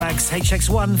Halifax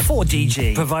HX1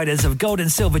 4DG. Providers of gold and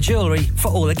silver jewellery for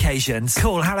all occasions.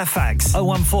 Call Halifax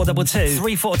 01422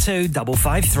 342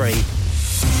 553.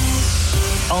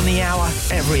 On the hour,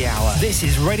 every hour. This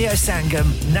is Radio Sangam,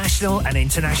 national and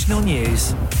international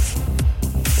news.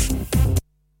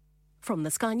 From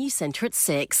the Sky News Centre at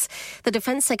 6. The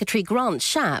Defence Secretary Grant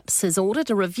Shapps has ordered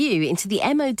a review into the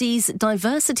MOD's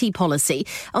diversity policy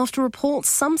after reports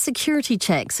some security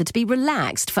checks are to be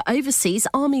relaxed for overseas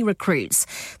army recruits.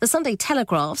 The Sunday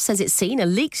Telegraph says it's seen a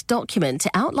leaked document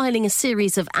outlining a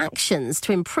series of actions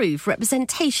to improve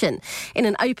representation. In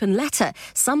an open letter,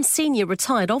 some senior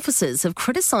retired officers have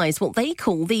criticised what they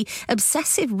call the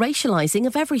obsessive racialising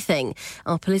of everything.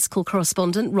 Our political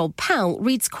correspondent Rob Powell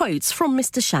reads quotes from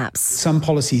Mr Shapps. Some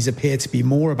policies appear to be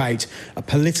more about a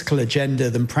political agenda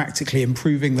than practically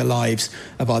improving the lives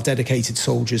of our dedicated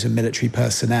soldiers and military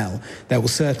personnel. There will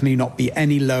certainly not be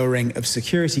any lowering of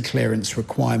security clearance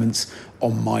requirements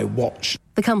on my watch.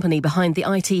 The company behind the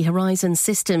IT Horizon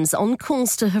systems on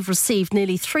course to have received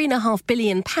nearly £3.5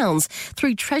 billion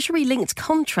through Treasury-linked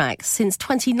contracts since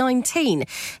 2019.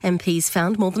 MPs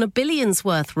found more than £1 billion's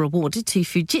worth were awarded to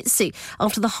Fujitsu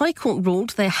after the High Court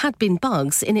ruled there had been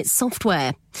bugs in its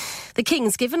software. The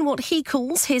King's given what he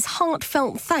calls his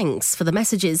heartfelt thanks for the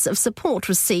messages of support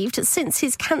received since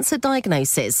his cancer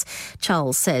diagnosis.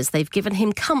 Charles says they've given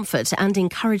him comfort and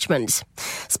encouragement.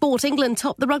 Sport England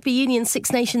topped the Rugby Union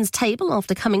Six Nations table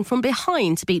after coming from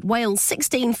behind to beat Wales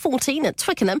 16-14 at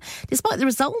Twickenham. Despite the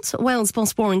result, Wales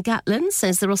boss Warren Gatland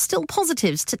says there are still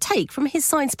positives to take from his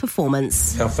side's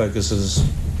performance. Our focus is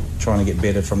trying to get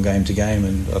better from game to game,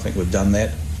 and I think we've done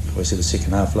that. Obviously the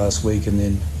second half last week, and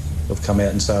then we've come out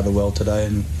and started well today,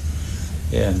 and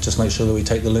just make sure that we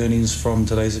take the learnings from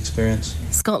today's experience.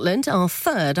 Scotland are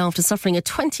third after suffering a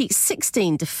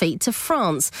 2016 defeat to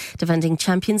France. Defending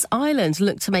champions Ireland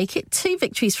look to make it 2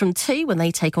 victories from 2 when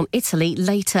they take on Italy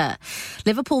later.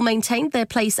 Liverpool maintained their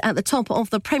place at the top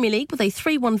of the Premier League with a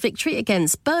 3-1 victory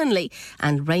against Burnley,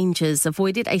 and Rangers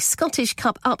avoided a Scottish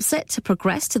Cup upset to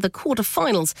progress to the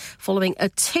quarter-finals following a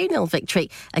 2-0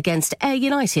 victory against Ayr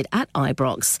United at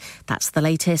Ibrox. That's the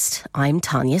latest. I'm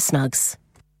Tanya Snuggs.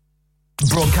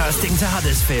 Broadcasting to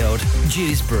Huddersfield,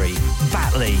 Dewsbury,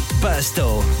 Batley,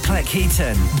 Birstall,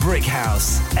 Cleckheaton,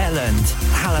 Brickhouse, Elland,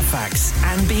 Halifax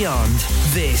and beyond.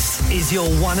 This is your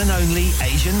one and only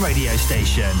Asian radio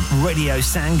station. Radio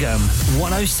Sangam,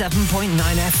 107.9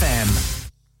 FM.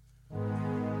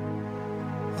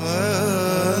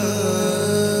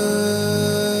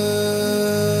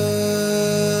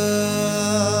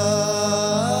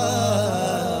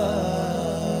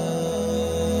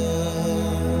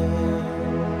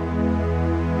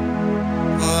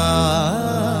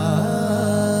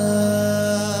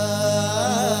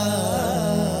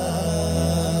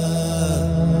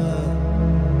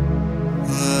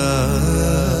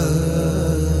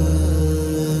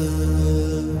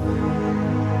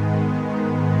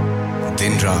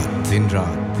 दिन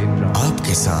रात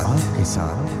आपके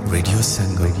साथ radio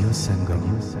संगम।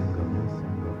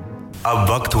 अब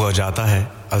वक्त हुआ जाता है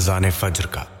अज़ान फज्र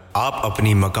का। आप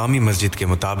अपनी मकामी मस्जिद के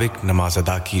मुताबिक नमाज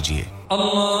अदा कीजिए।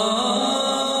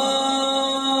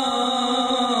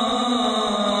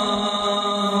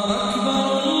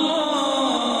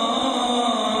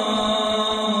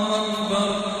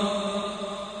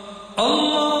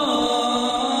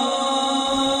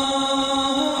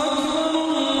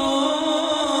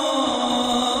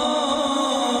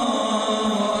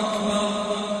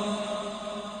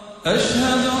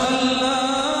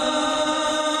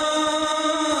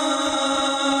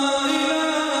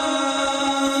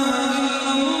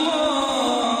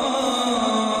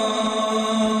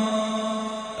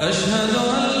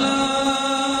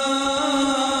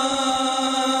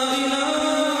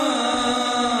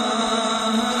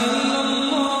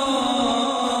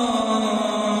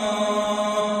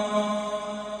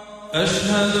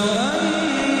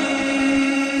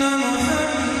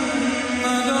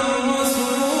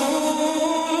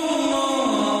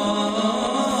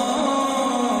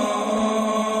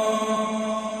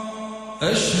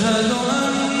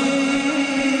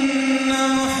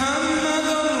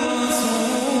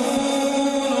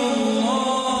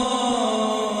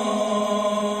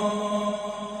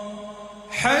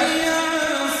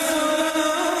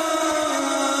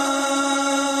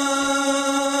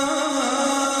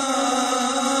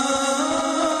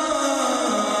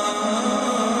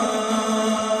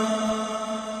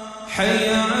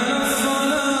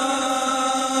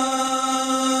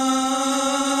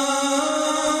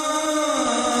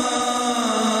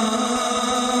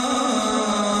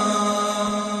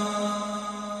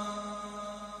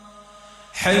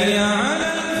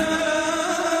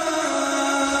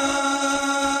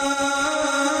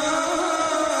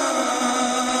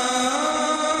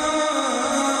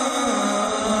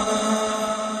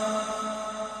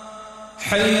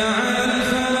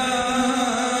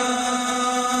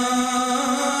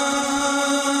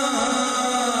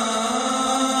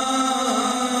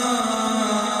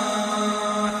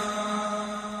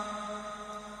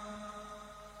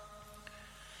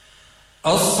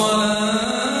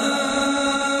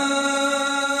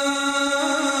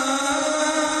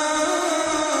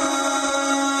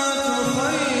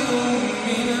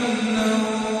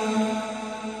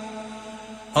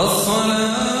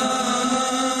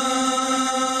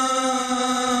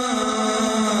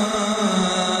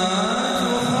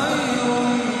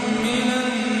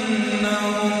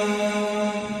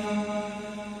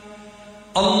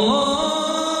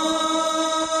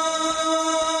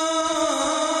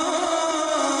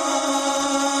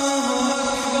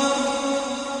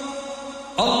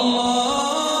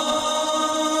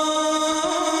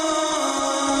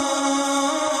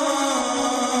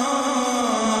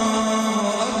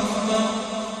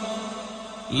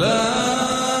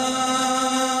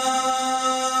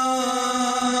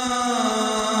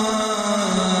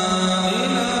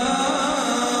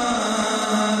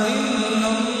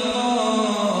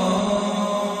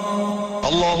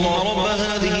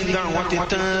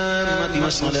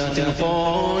 والصلاة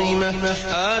القائمة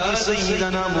آت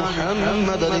سيدنا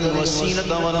محمد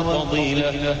الوسيلة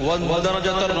والفضيلة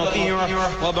والدرجة الرفيعة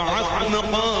وابعثه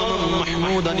مقاما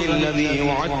محمودا الذي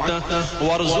وعدته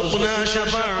وارزقنا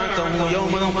شفاعته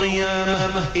يوم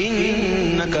القيامة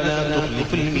إنك لا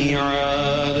تخلف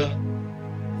الميعاد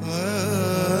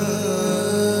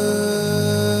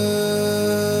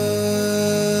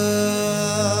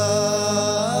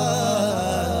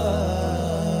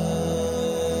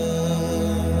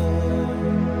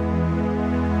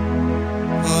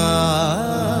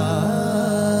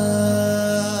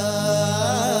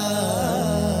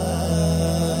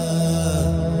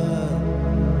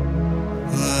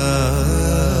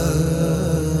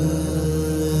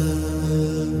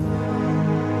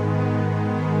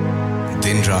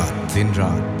दिन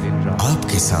रात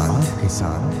आपके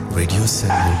साथ रेडियो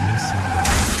संगम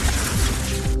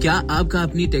क्या आपका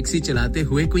अपनी टैक्सी चलाते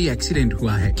हुए कोई एक्सीडेंट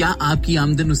हुआ है क्या आपकी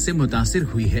आमदन उससे मुतासिर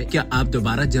हुई है क्या आप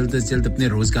दोबारा जल्द से जल्द अपने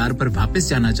रोजगार पर वापस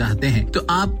जाना चाहते हैं तो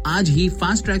आप आज ही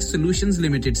फास्ट ट्रैक सॉल्यूशंस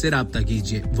लिमिटेड से राब्ता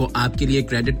कीजिए वो आपके लिए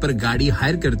क्रेडिट पर गाड़ी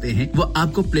हायर करते हैं वो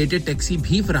आपको प्लेटेड टैक्सी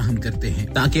भी फराहम करते हैं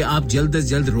ताकि आप जल्द से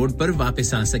जल्द रोड पर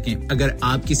वापस आ सकें अगर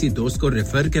आप किसी दोस्त को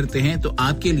रेफर करते हैं तो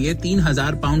आपके लिए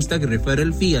 3000 पाउंड तक रेफरल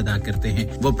फी अदा करते हैं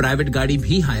वो प्राइवेट गाड़ी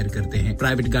भी हायर करते हैं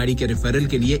प्राइवेट गाड़ी के रेफरल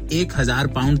के लिए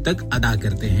 1000 पाउंड तक अदा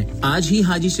करते हैं आज ही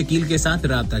हाजी शकील के साथ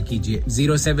राब्ता कीजिए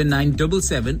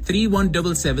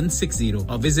 07977317760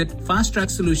 और visit fast track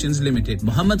solutions limited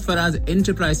Mohammad Faraz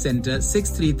enterprise centre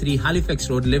 633 Halifax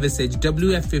road Liversedge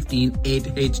WF15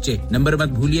 8HJ number मत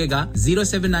भूलिएगा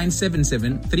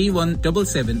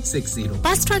 07977317760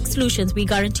 Fast Track Solutions we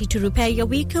guarantee to repair your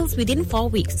vehicles within 4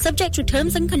 weeks subject to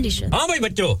terms and conditions हां भाई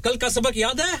बच्चों कल का सबक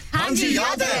याद है हां जी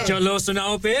याद है चलो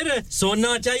सुनाओ फिर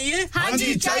सोना चाहिए हां जी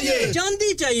चाहिए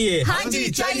चांदी चाहिए हां जी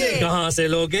चाहिए कहां से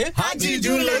लोगे हाजी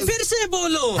जूलर्स फिर से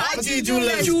बोलो हाजी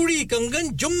जूलर्स चूड़ी कंगन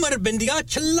झुमर बिंदिया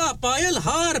छल्ला पायल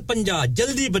हार पंजा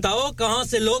जल्दी बताओ कहां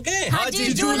से लोगे हाजी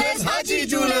जूलर्स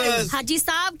हाजी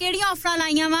साहब केड़ी ऑफर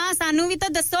लाईया वा सानू भी तो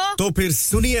दसो तो फिर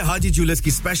सुनिए हाजी जूलर्स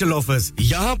की स्पेशल ऑफर्स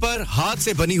यहां पर हाथ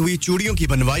से बनी हुई चूड़ियों की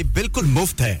बनवाई बिल्कुल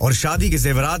मुफ्त है और शादी के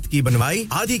जेवरात की बनवाई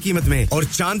आधी कीमत में और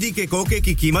चांदी के कोके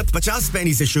की कीमत 50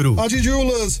 पैसे से शुरू Haji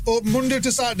Jewelers open Monday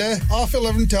to Saturday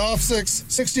 11:30 to 6:30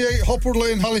 68 Hopwood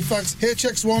Lane Halifax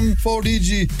HX1 4DG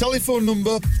telephone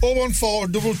number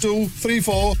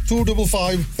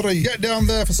 01422342553 get down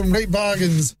there for some great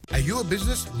bargains Are you a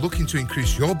business looking to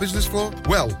increase your business flow?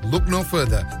 Well, look no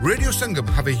further. Radio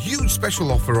Sangam have a huge special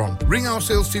offer on. Ring our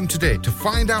sales team today to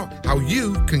find out how you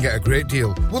can get a great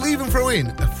deal. We'll even throw in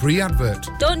a free advert.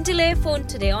 Don't delay phone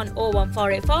today on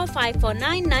 01484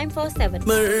 549 947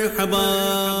 مرحبا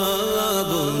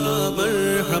بولو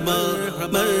مرحبا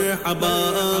مرحبا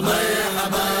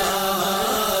مرحبا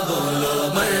بولو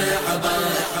مرحبا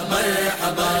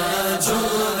مرحبا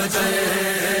جھوم جائے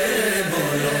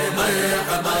بولو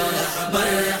مرحبا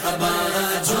مرحبا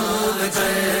جھوم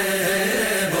جائے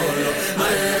بولو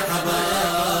مرحبا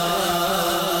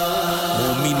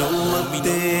مومنوں وقت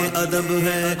ادب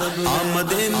ہے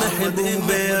آمد محبوب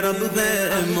رب ہے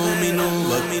مومنوں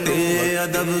وقت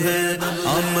ادب ہے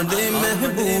آمد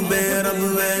محبوب رب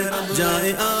ہے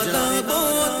جائے آداب و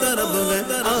طرب ہے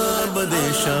آبد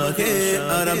شاہ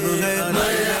عرب ہے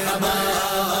مرحبا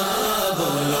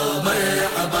بولو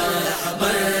مرحبا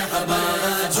مرحبا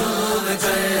جھوم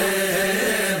جائے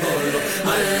بولو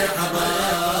مرحبا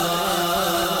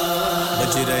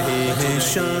بج رہے ہیں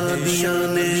شادیاں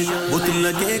نے بت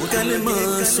لگے کلمہ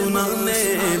سنانے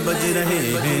بج رہے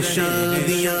ہیں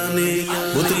شادیاں نے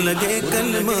بت لگے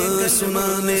کلمہ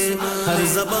سنانے ہر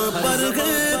زباں پر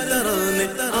ہے ترانے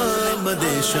آمد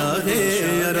شاہ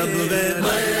عرب ہے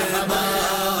مرحبا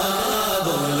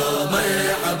بولو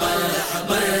مرحبا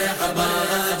مرحبا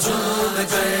جھوم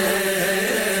گئے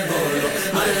بولو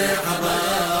مرحبا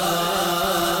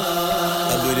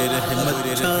ابر رحمت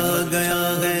چھا گیا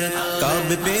ہے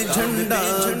کعبے پہ جھنڈا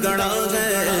گڑا ہے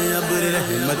ابر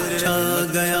رحمت چھا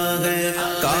گیا ہے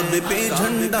کعبے پہ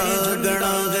جھنڈا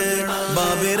گڑا ہے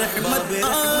باب رحمت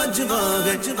آج واگ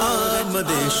آمد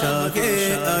شاہ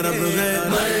عرب ہے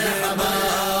مرحبا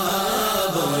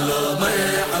بولو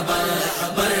مرحبا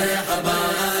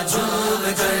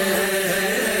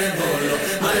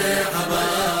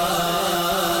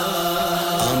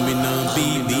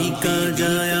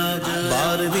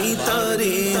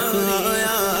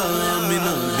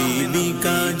बीबी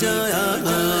का जाया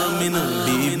मिना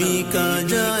बीबी का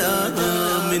जाया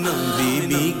मिना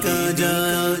बीबी का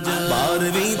जाया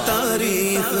 12वीं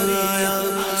तारीख आया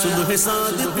सुबह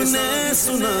सादिक ने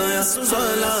सुनाया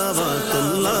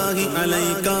सलावतुल्लाहि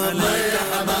अलैका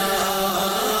मरहबा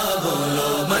बोलो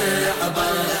मरहबा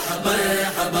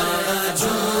मरहबा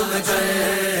झूम कर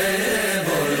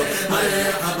बोलो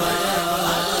मरहबा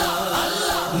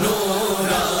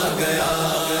नूर आ गया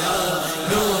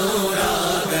नूर आ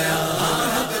गया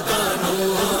हक का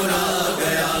नूर आ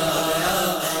गया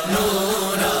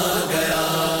नूर आ गया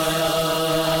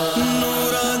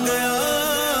नूर आ गया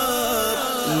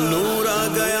नूर आ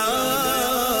गया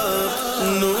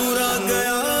नूर आ गया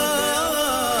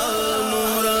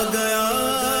नूर आ गया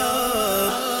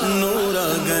नूर आ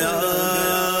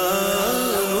गया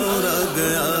नूर आ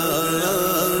गया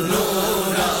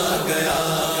नूर आ गया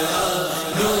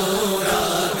नूर आ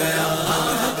गया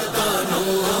हक का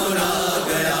नूर आ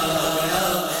गया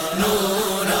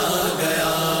नूर आ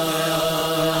गया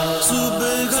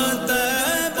सुबह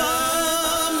तैबा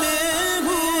में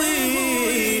हुई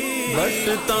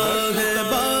बटता है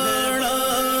बाड़ा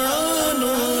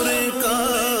नूर का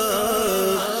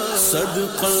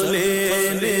सदका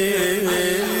लेने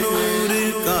नूर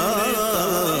का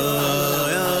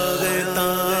आया है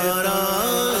तारा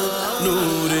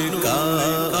नूर का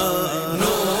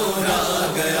नूर आ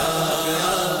गया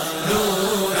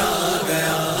नूर आ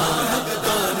गया हक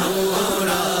का नूर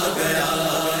आ गया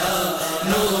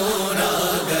नूर आ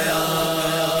गया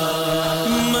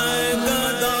मैं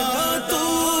गदा तू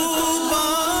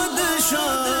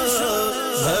बादशाह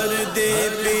भर दे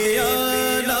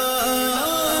पियाला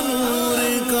नूर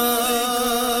का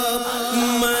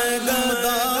मैं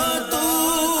गदा तू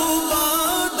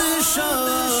बादशाह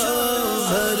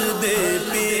भर दे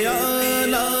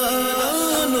पियाला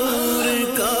नूर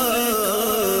का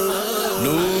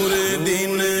नूर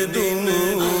दिन दिन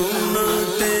न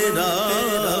तेरा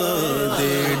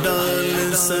दे डाल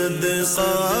सदका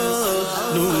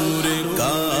नूर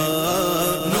का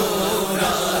नूर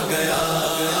आ गया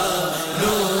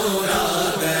नूर आ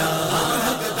गया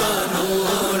हक का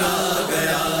नूर आ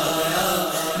गया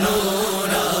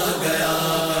नूर आ गया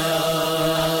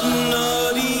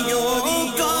नारियों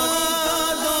का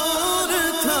दौर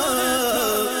था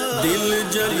दिल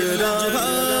जल रहा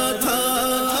था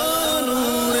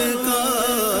नूर का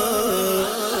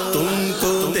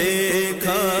तुमको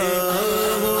देखा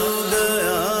हो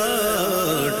गया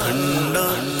ठंडा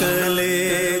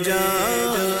कलेजा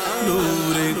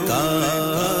नूर का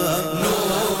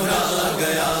नूर आ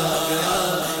गया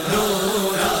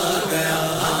नूर आ गया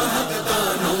हक का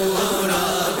नूर आ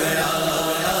गया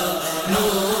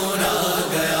नूर आ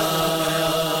गया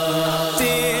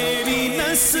तेरी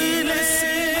नस्ल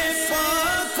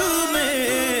पाक में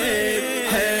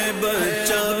है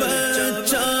बच्चा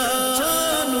बच्चा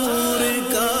नूर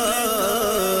का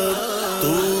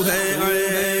तू है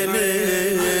ऐन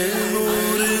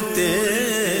नूर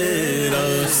तेरा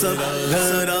सब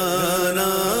घराना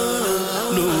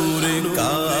नूर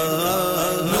का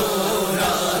नूर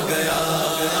आ गया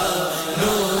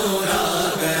नूर आ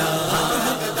गया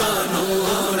हक का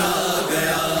नूर आ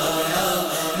गया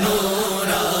नूर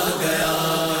आ गया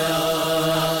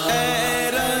ऐ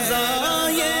रज़ा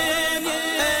ये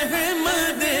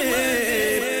अहमदे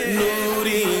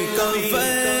नूरी का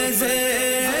फैज़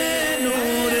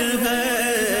नूर है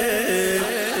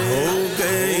हो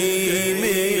गई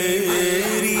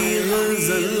मेरी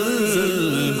गज़ल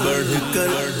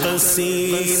बढ़कर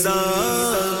कसीदा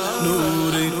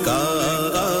नूर का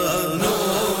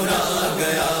नूर आ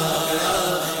गया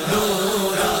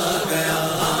नूर आ गया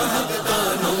हक का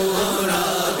नूर आ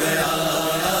गया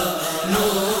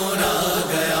नूर आ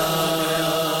गया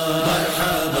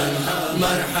मरहबन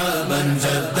मरहबन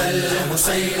जद्दल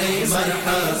हुसैनी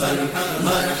मरहबन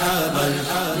मरहबन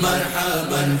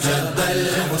मरहबन जद्दल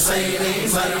हुसैनी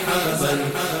मरहबन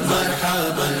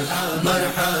मरहबन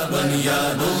मरहबन या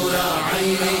नूर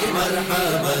आईनी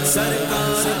मरहबन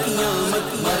सरकार क़यामत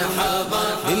मरहबा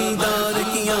दिलदार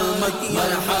क़यामत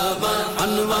मरहबा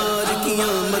अनवार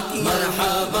क़यामत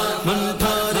मरहबा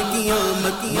मंठार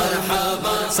क़यामत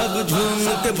मरहबा सब झूम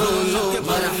के बोलो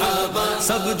मरहबा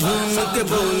सब झूम के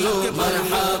बोलो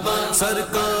मरहबा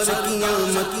सरकार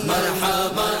क़यामत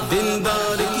मरहबा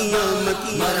दिलदार क़यामत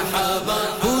मरहबा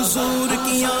हुजूर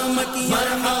क़यामत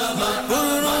मरहबा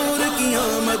हुजूर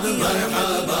क़यामत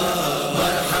मरहबा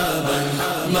मरहबन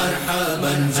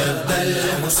मरहबन जद्दल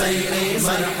हुसैनी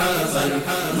मरहबन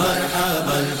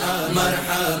मरहबन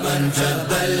मरहबन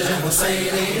जद्दल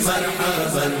हुसैनी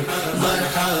मरहबन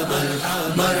मरहबन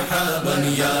मरहबन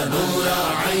या नूर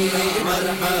आईनी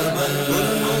मरहबन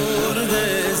नूर है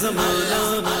ज़माना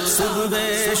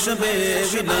صبح شب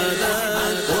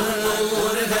ولادت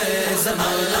نور ہے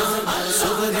زمانہ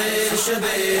صبح شب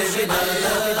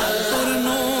ولادت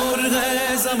نور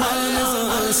ہے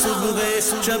زمانہ صبح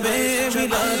شب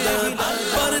ولادت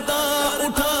پردہ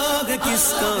اٹھا کے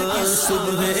کس کا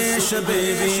صبح شب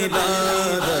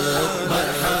ولادت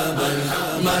مرحبا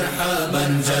مرحبا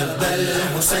جد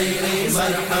الحسین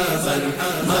مرحبا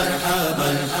مرحبا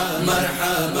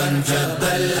مرحبا جد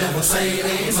الحسین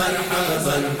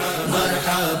مرحبا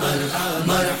مرحبا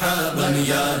مرحبا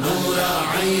یا نور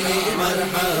عینی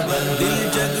مرحبا دل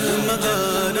جگمگا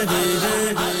رہے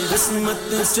ہیں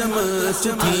قسمت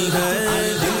چمکتی ہے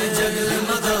دل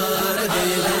جگمگا رہے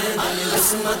ہیں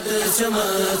قسمت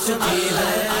چمکتی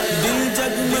ہے دل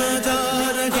جگمگا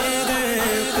رہے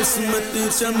ہیں قسمت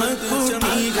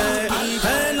چمکتی ہے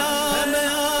پھیلا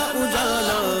نیا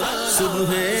اجالا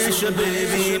صبح شب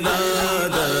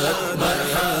ولادت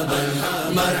مرحبا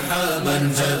مرحبا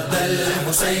جد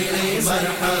الحسین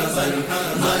مرحبا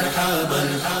مرحبا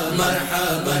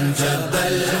مرحبا جد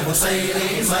الحسین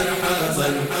مرحبا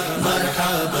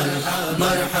مرحبا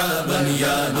مرحبا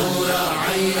یا نور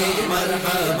عینی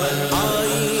مرحبا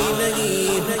آئی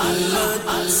نئی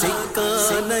حکومت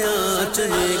سکہ نیا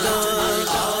چلے گا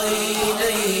آئی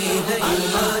نئی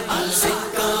حکومت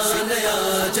سکہ نیا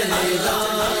چلے گا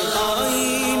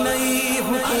آئی نئی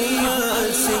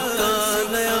حکومت سکہ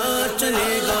نیا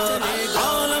چلے گا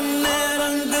عالم نے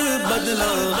رنگ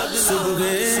بدلا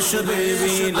صبح شب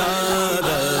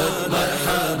ولادت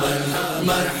مرحبا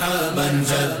مرحبا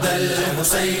جد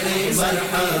الحسین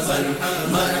مرحبا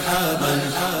مرحبا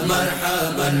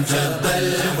مرحبا جد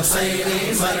الحسین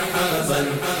مرحبا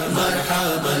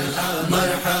مرحبا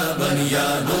مرحبا یا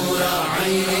نور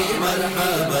عینی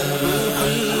مرحبا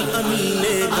الامین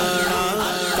گاڑا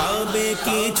کعبے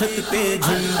کی چھت پہ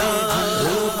جھنڈا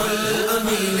روح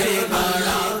الامین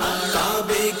گاڑا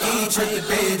کعبے کی چھت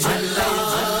پہ جھنڈا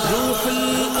روح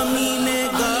الامین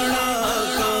گاڑا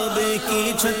کعبے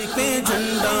کی چھت پہ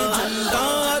جھنڈا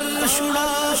عرش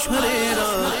اڑا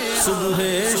شریرا صبح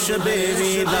شب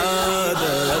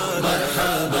ولادت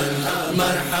مرحبا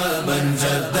مرحبا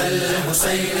جد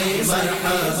الحسین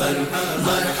مرحبا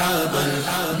مرحبا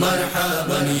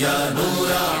مرحبا یا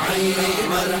نور عینی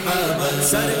مرحبا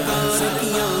سرکار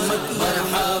قیامت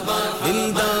مرحبا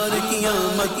دلدار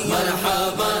قیامت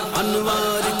مرحبا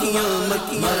انوار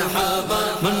قیامت مرحبا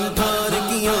منٹھار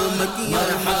قیامت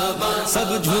مرحبا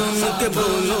سب جھوم کے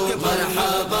بولو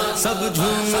مرحبا سب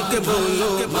جھوم کے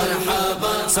بولو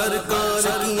مرحبا سرکار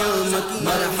قیامت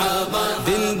مرحبا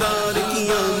دلدار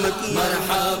قیامت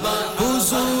مرحبا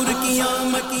حضور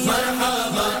قیامت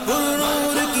مرحبا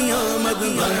حضور قیامت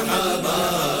مرحبا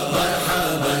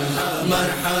مرحبا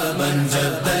مرحبا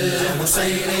جد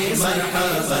الحسین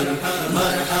مرحبا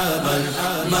مرحبا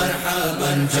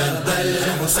مرحبا جد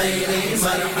الحسین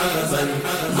مرحبا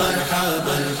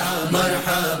مرحبا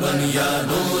مرحبا یا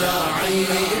نور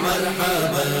عینی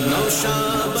مرحبا نوشا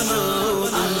بناؤ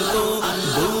ان کو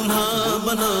دولہا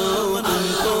بناؤ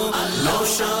ان کو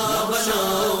نوشا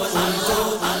بناؤ ان کو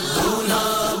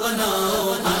دولہا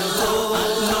بناؤ ان کو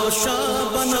نوشا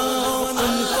بناؤ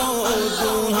ان کو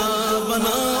دولہا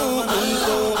بناؤ ان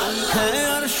کو ہے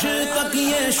عرش تک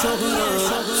یہ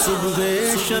شہرا صبح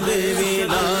شب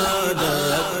ولادت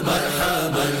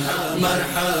مرحبا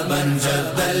مرحبا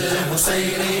جد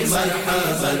الحسین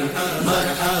مرحبا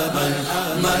مرحبا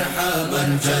مرحبا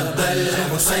جد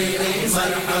الحسین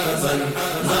مرحبا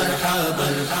مرحبا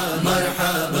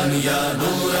مرحبا یا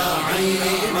نور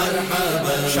عینی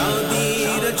مرحبا شادی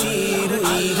رچی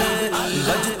ہوئی ہے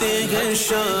بجتے ہیں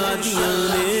شادیاں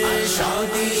نے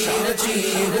شادی رچی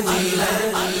ہوئی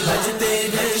ہے بجتے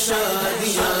ہیں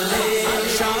شادیاں نے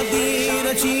شادی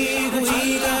رچی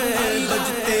ہوئی ہے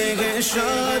بجتے ہیں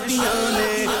شادیاں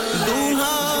نے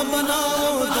دولہا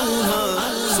بناؤ دولہا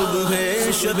صبح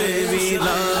شب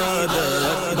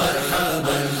ولادت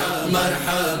مرحبا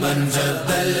مرحبا جد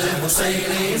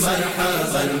الحسین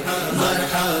مرحبا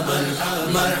مرحبا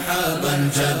مرحبا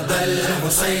جد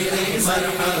الحسین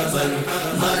مرحبا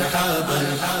مرحبا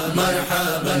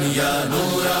مرحبا یا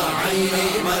نور عینی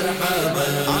مرحبا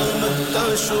آمد کا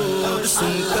شور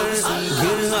سن کر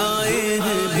گر آئے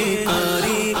ہیں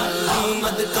بھیکاری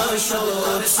آمد کا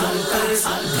شور سن کر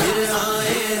گر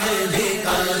آئے ہیں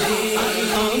بھیکاری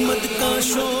آمد کا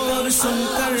شور سن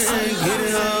کر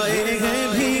گر آئے ہیں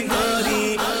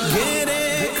بھیکاری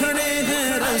گھیرے کھڑے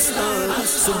ہیں رستہ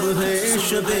صبح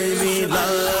شب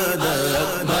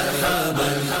ولادت مرحبا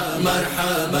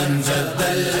مرحبا جد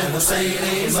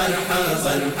الحسین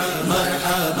مرحبا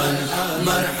مرحبا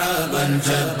مرحبا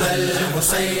جد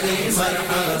الحسین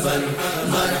مرحبا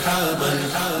مرحبا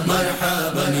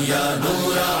مرحبا یا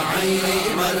نور आईने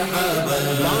मरहबा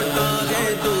बांटा है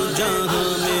तू जहां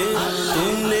में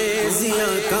तूने जिया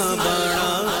का बड़ा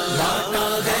बांटा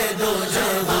है दो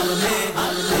जहां में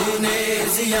तूने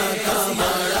जिया का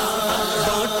बड़ा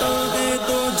बांटा है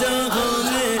दो जहां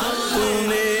में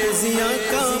तूने जिया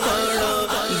का बड़ा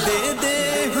दे दे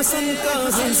हसन का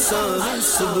हिस्सा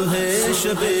सुबह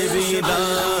शबे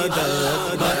विलादा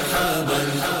मरहबन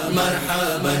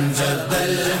मरहबन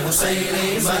जद्दल हुसैन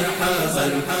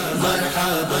मरहबन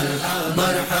मरहबन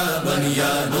मरहबन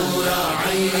या नूरा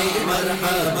आईने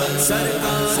मरहबन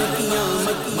सरकार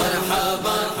क़यामत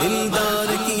मरहबा दिलदार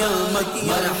क़यामत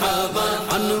मरहबा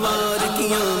अनवार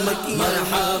क़यामत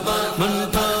मरहबा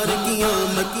मनठार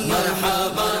क़यामत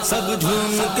मरहबा सब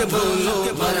झूम के बोलो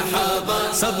मरहबा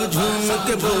सब झूम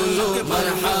के बोलो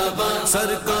मरहबा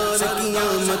सरकार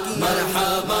क़यामत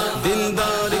मरहबा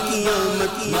दिलदार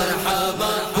क़यामत मरहबा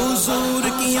हुजूर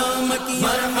क़यामत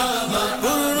मरहबा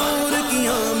हुजूर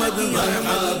क़यामत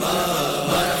मरहबा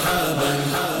मरहबन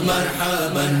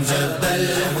मरहबन जद्दल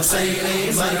हुसैन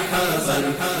मरहबन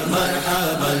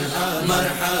मरहबन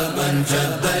मरहबन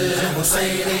जद्दल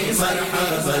हुसैन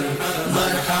मरहबन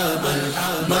मरहबन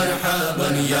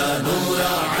मरहबन या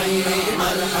नूरा आईने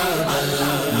मरहबन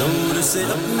नूर से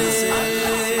अपने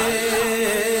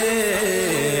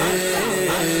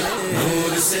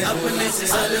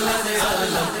सरवर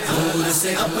आलम नूर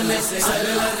से अपने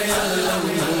सरवर आलम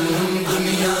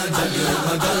दुनिया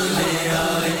जगमगाने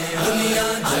आए दुनिया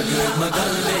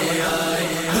जगमगाने आए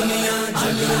दुनिया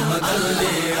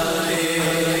जगमगाने आए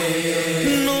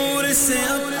नूर से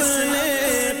अपने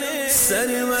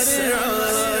सरवर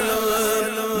आलम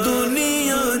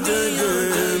दुनिया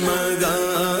जगमगाने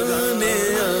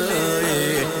आए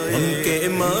उनके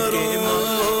मारो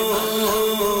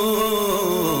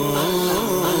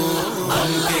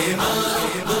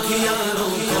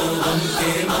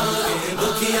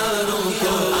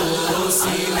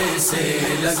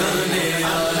लगाने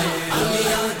आए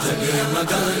दुनिया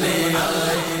जगमगाने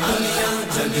आए दुनिया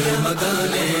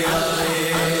जगमगाने आए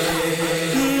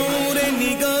नूर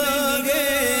निगाहे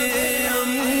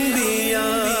अंबिया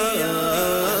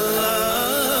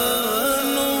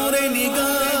नूर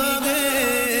निगाहे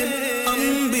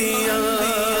अंबिया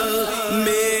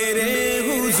मेरे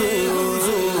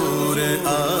हुजूर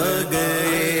आ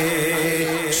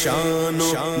गए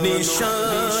शानो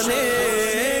निशाने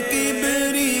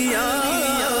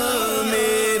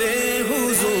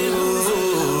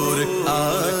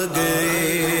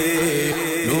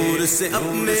से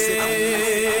अपने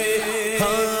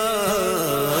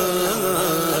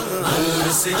नूर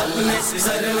से अपने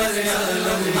सरवर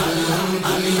आलम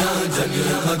दुनिया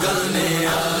जगमगाने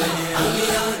आए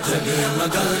दुनिया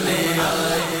जगमगाने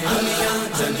आए दुनिया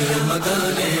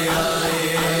जगमगाने आए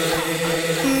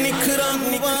निखरा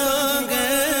हुआ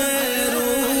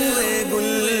गैरूए गुल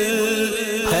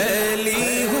फैली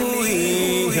हुई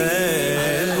है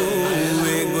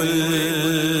बूए गुल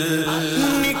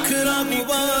निखरा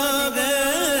हुआ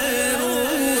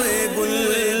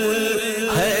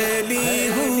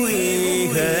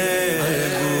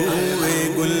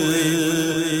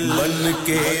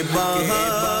के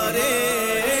बहारे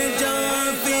जा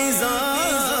फिजा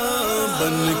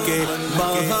बन के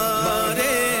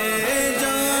बहारे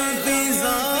जा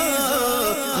फिजा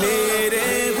मेरे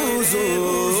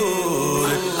हुजूर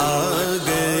आ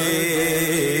गए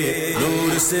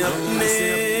नूर से अपने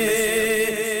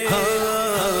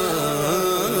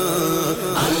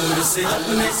नूर से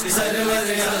अपने सरवर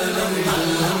आलम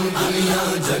दुनिया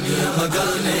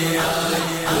जगमगाने आए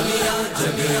दुनिया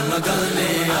जगमगाने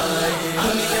आए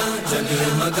दुनिया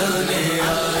जगमगाने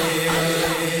आए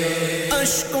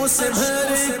अश्कों से भर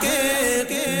के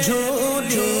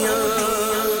झोलियां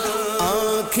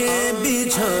आंखें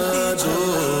बिछा दो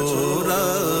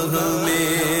राह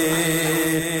में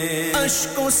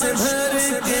अश्कों से भर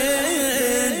के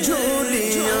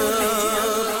झोलियां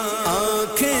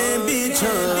आंखें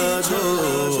बिछा दो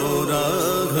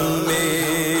राह में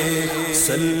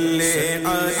सल्ले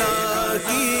अला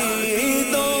की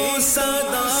दो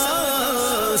सदा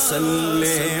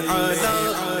सल्ले अला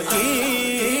की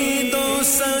दो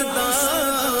सदा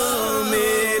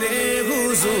मेरे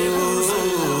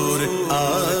हुजूर आ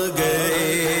गए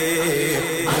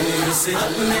नूर से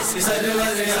अपने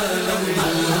सरवर आलम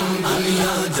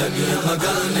दुनिया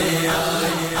जगमगाने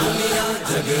आए दुनिया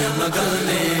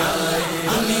जगमगाने आए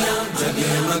दुनिया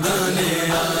जगमगाने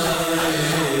आए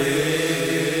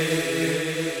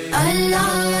अल्लाह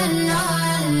अल्लाह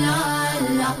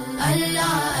अल्लाह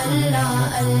अल्लाह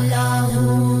अल्लाह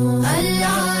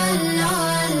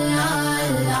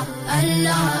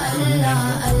अल्लाह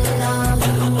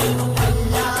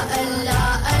अल्लाह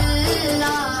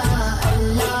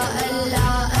अल्लाह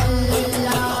अल्लाह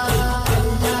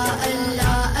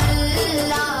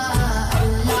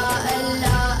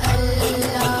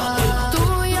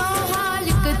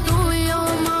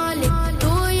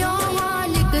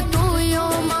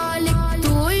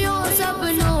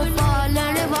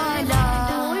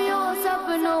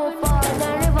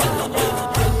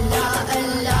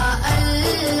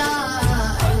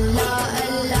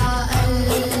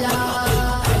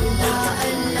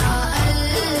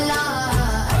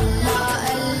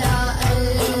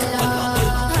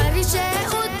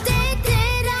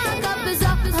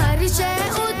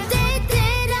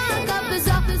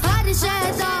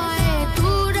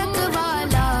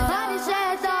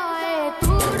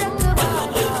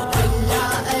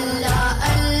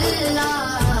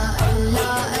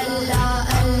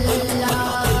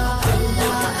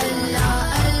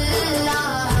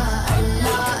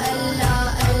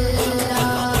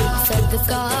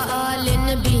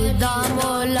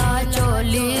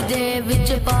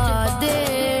पा दे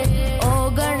ओ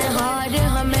गणहार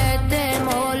हमें ते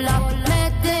मौला मैं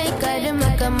ते कर्म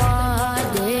कमा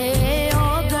दे ओ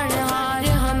गणहार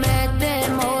हमें ते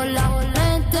मौला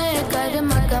मैं ते कर्म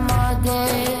कमा दे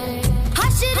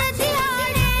हश्र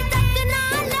दिहाड़े तक ना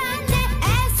लंघे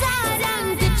ऐसा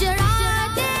रंग चढ़ा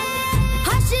दे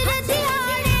हश्र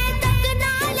दिहाड़े तक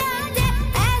ना लंघे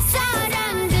ऐसा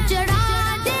रंग चढ़ा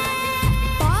दे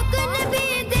पाक नबी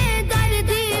दे दर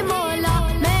दी मौला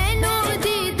मैनू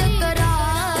दीद करा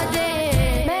दे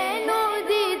मैनू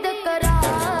दीद करा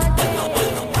दे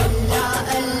अल्लाह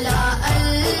अल्लाह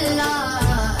अल्लाह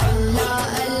अल्लाह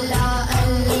अल्लाह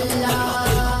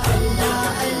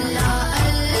अल्लाह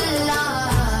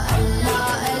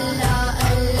अल्लाह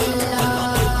अल्लाह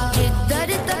जिधर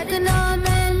तक ना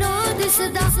मैनू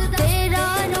दिसदा तेरा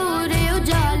नूर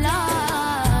उजाला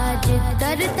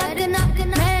जिधर तक ना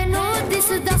मैनू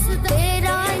दिसदा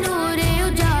तेरा नूर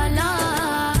उजाला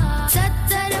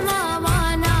 70 मावा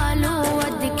नालों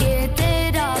वध के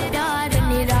तेरा प्यार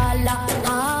निराला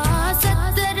हाँ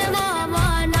 70 मावा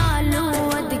नालों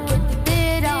वध के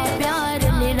तेरा प्यार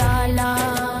निराला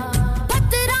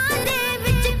पत्थरां दे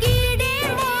विच कीड़े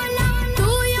मौला तू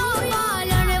यो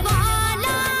पालण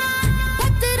वाला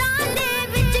पत्थरां दे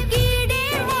विच कीड़े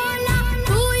मौला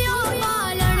तू यो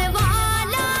पालण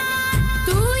वाला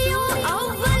तू यो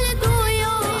अव्वल तू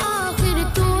यो आखिर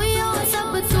तू यो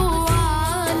सब तू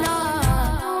आला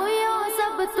तू यो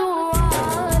सब तू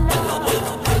आला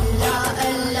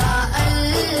अल्लाह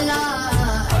अल्लाह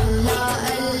अल्लाह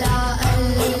अल्लाह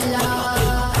अल्लाह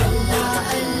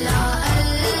अल्लाह अल्लाह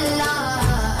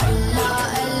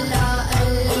अल्लाह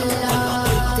अल्लाह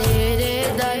तेरे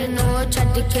दर नो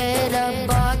छट के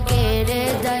रब्बा केरे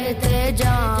दर ते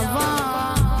जावा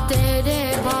तेरे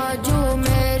बाजू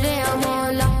मेरे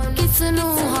मौला किसनू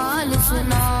हाल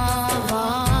सुनावा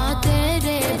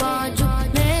तेरे बाजू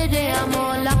मेरे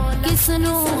मौला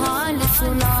किसनू हाल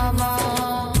सुनावा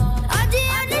अजी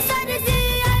अन सर दी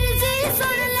अर्जी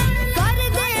सुन ले कर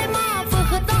दे माफ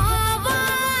खतावा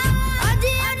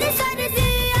अजी अन सर दी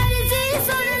अर्जी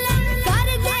सुन ले कर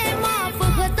दे माफ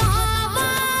खतावा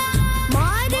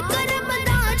मार करम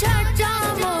दा छाचा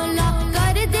मौला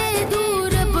कर दे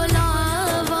दूर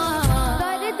बुलावा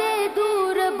कर दे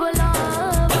दूर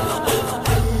बुलावा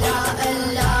अल्लाह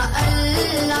अल्लाह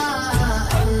अल्लाह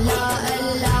अल्लाह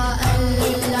अल्लाह अल्लाह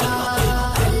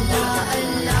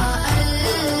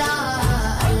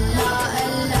अल्लाह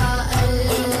अल्लाह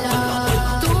अल्लाह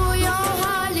तू यो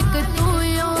मालिक तू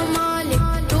यो मालिक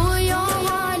तू यो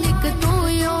मालिक तू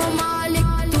यो मालिक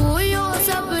तू यो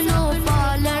सबनो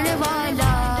पालण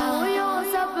वाला तू यो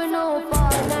सबनो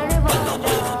पालण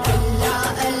वाला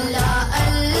अल्लाह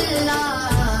अल्लाह अल्लाह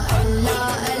अल्लाह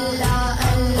अल्लाह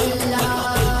अल्लाह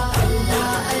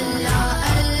अल्लाह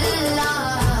अल्लाह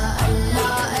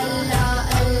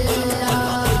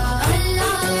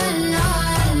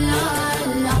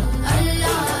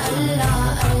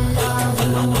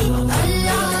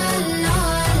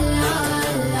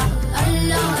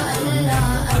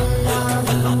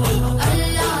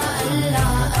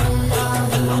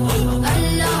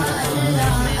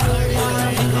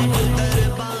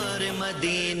दरबार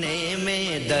मदीने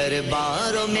में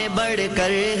दरबारों में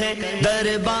बढ़कर है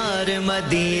दरबार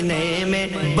मदीने में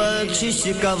बख्शिश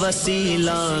का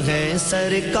वसीला है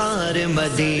सरकार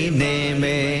मदीने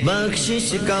में बख्शिश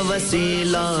का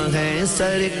वसीला है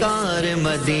सरकार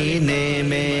मदीने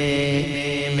में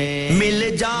मिल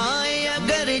जाए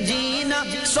अगर जीना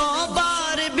 100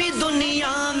 बार भी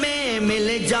दुनिया में मिल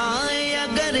जाए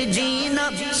अगर जीना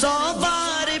 100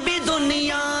 बार भी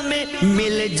दुनिया में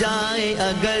मिल जाए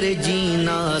अगर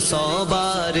जीना 100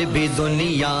 बार भी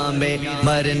दुनिया में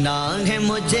मरना है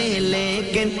मुझे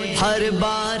लेकिन हर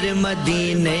बार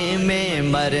मदीने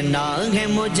में मरना है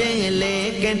मुझे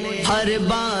लेकिन हर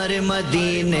बार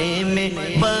मदीने में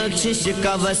बख्शिश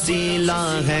का वसीला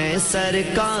है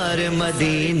सरकार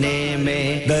मदीने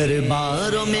में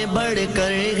दरबारों में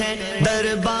बढ़कर है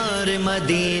दरबार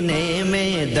मदीने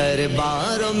में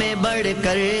दरबारों में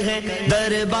बढ़कर है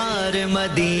दरबार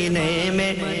मदीने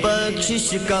में बख्शिश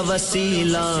का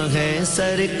वसीला है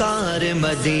सरकार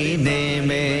मदीने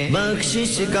में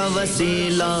बख्शिश का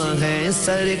वसीला है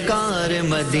सरकार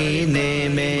मदीने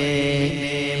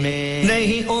में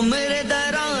नहीं उम्र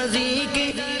दराजी की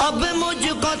अब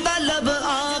मुझको तलब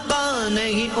आका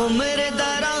नहीं उम्र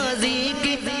दराजी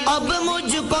की अब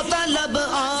मुझको तलब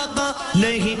आका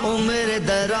नहीं उम्र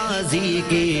दराजी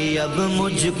की अब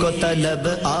मुझको तलब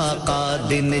आका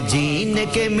दिन जीने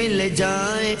के मिल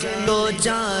जाए तो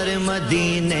चार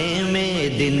मदीने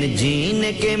में दिन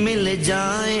जीने के मिल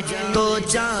जाए तो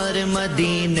चार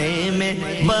मदीने में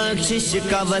बख्शिश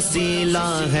का वसीला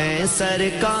है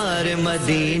सरकार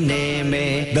मदीने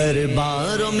में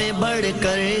दरबारों में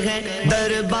बढ़कर है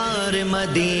दरबार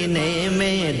मदीने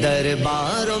में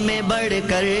दरबारों में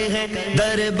बढ़कर है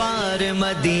दरबार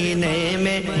मदीने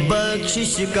में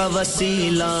बख्शिश का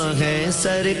वसीला है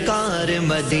सरकार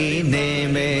मदीने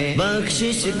में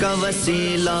बख्शिश का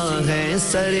वसीला है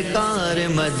सरकार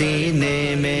मदीने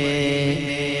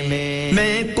में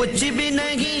मैं कुछ भी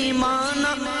नहीं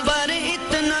माना पर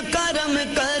इतना करम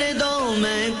कर दो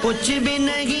मैं कुछ भी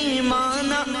नहीं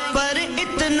माना पर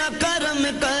इतना करम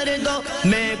कर दो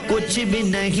मैं कुछ भी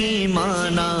नहीं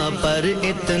माना पर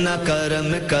इतना करम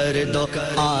कर दो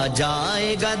आ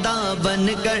जाए गदा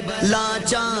बनकर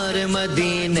लाचार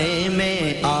मदीने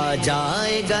में आ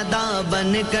जाए गदा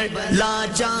बनकर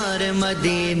लाचार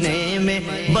मदीने में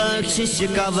बख्शिश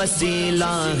का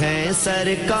वसीला है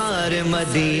सरकार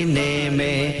मदीने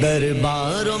में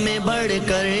दरबारों में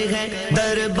बढ़कर है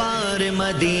दरबार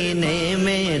मदीने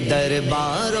में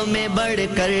दरबारों में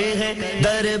बढ़कर है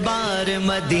दरबार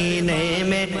मदीने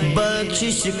में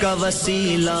बख्शिश का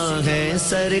वसीला है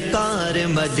सरकार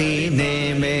मदीने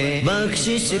में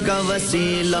बख्शिश का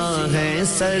वसीला है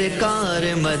सरकार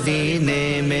मदीने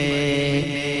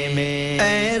में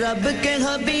ऐ रब के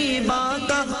हबीबा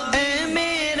का ऐ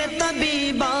मेरे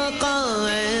तबीबा का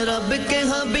ऐ रब के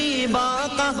हबीबा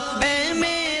का ऐ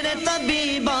मेरे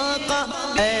तबीबा का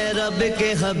ऐ रब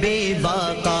के हबीबा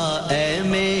का ऐ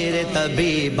मेरे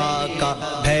तबीबा का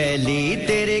फैली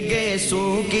तेरे गेसू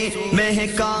की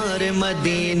महकार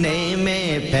मदीने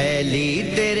में फैली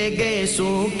तेरे गेसू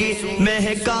की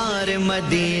महकार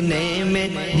मदीने में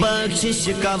बख्शिश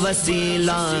का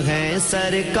वसीला है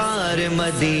सरकार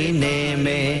मदीने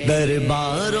में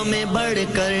दरबारों में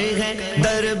बढ़कर है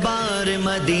दरबार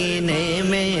मदीने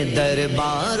में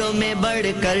दरबारों में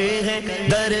बढ़कर है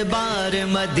दरबार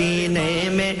मदीने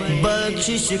में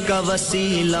बख्शिश का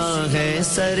वसीला है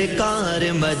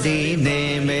सरकार मदीने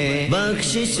में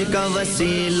बख्शिश का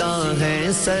वसीला है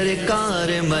सरकार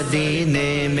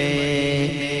मदीने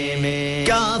में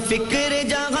क्या फिक्र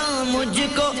जहां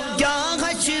मुझको क्या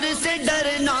हश्र से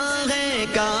डरना है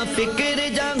क्या फिक्र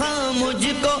जहां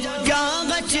मुझको क्या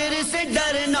हश्र से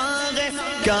डरना है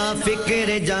क्या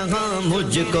फिक्र जहां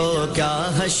मुझको क्या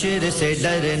हश्र से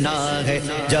डरना है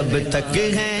जब तक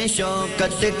है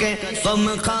शौकत के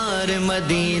गमखार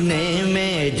मदीने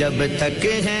में जब तक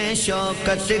है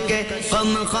शौकत के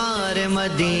गमखार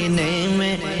मदीने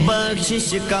में बख्शिश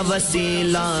का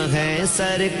वसीला है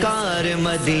सरकार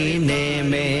मदीने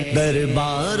में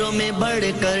दरबारों में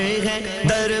बढ़कर है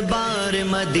दरबार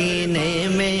मदीने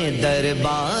में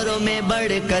दरबारों में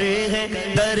बढ़कर है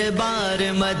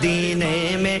दरबार मदीने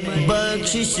में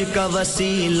बख्शिश का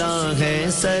वसीला है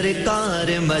सरकार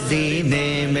मदीने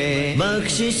में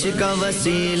बख्शिश का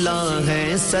वसीला है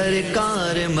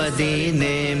सरकार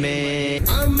मदीने में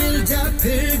आ मिल जा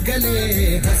फिर गले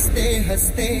हंसते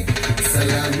हंसते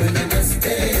सलाम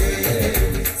नमस्ते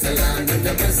सलाम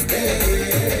नमस्ते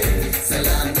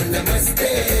सलाम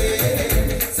नमस्ते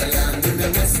सलाम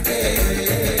नमस्ते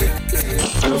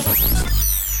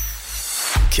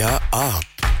क्या आप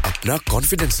अपना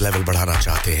कॉन्फिडेंस लेवल बढ़ाना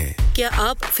चाहते हैं क्या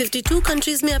आप 52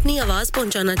 कंट्रीज में अपनी आवाज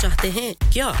पहुंचाना चाहते हैं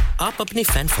क्या आप अपनी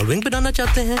फैन फॉलोइंग बनाना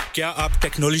चाहते हैं क्या आप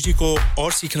टेक्नोलॉजी को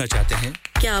और सीखना चाहते हैं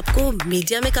क्या आपको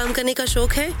मीडिया में काम करने का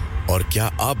शौक है और क्या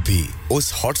आप भी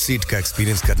उस हॉट सीट का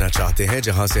एक्सपीरियंस करना चाहते हैं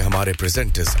जहां से हमारे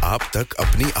प्रेजेंटर्स आप तक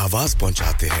अपनी आवाज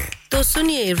पहुंचाते हैं तो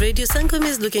सुनिए radio Sangam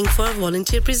is looking for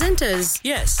volunteer presenters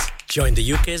yes join the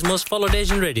UK's most followed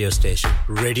Asian radio station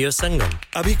Radio Sangam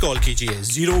abhi call kijiye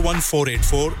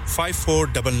 01484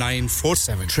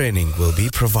 549947 training will be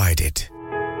provided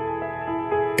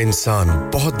इंसान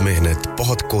बहुत मेहनत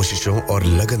बहुत कोशिशों और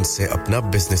लगन से अपना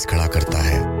बिजनेस खड़ा करता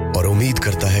है और उम्मीद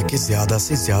करता है कि ज्यादा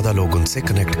से ज्यादा लोग उनसे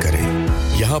कनेक्ट करें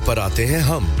यहां पर आते हैं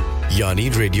हम यानी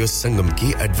रेडियो संगम की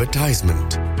एडवर्टाइजमेंट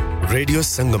रेडियो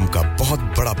संगम का बहुत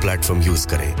बड़ा प्लेटफॉर्म यूज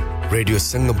करें रेडियो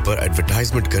संगम पर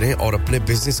एडवर्टाइजमेंट करें और अपने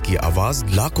बिजनेस की आवाज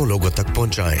लाखों लोगों तक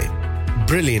पहुंचाएं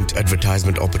Brilliant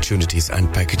advertisement opportunities and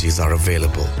packages are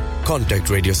available. Contact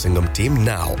Radio Sangam team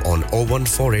now on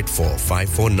 01484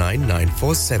 549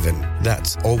 947.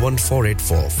 That's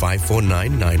 01484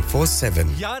 549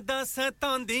 947. यादां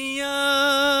सतांदियां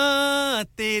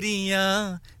तेरियां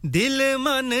दिल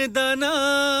मन दा ना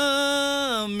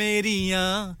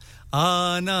मेरियां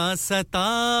आना सता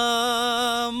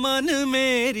मन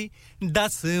मेरी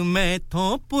दस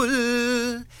मैथों पुल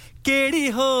केड़ी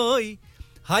होई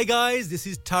Hi guys, this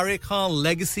is Tariq Khan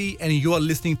Legacy and you are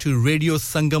listening to Radio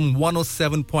Sangam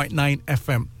 107.9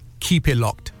 FM. Keep it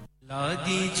locked.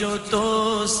 लागी जो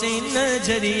तो से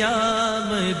नजरिया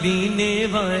मदीने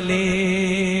वाले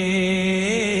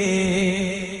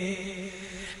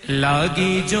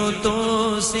लागी जो तो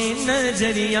से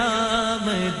नजरिया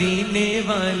मदीने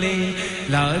वाले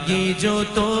लागी जो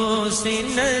तो से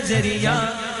नजरिया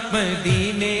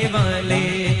मदीने वाले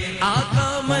आका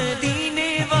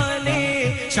मदीने वाले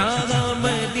शाह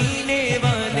मदीने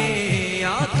वाले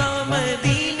आका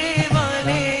मदीने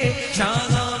वाले शाह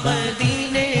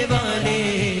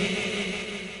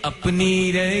अपनी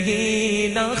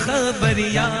रही ना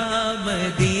खबरिया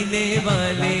मदीने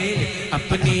वाले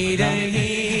अपनी रही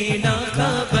ना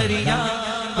खबरिया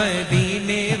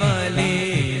मदीने वाले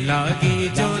लागी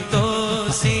जो तो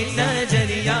सी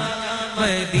नजरिया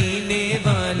मदीने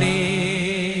वाले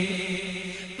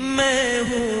मैं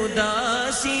हूँ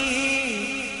दासी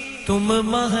तुम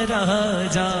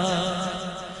महाराजा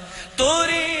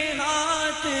तोरे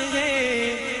हाथ है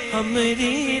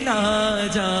हमरी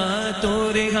लाजा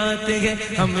तोरे हाथ है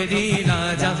हमरी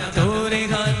लाजा तोरे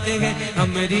हाथ है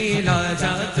हमरी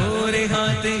लाजा तोरे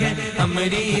हाथ है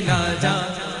हमरी लाजा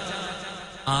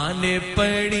आने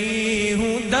पड़ी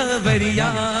हूँ दवरिया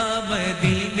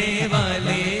मदीने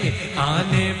वाले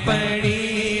आने पड़ी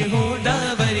हूँ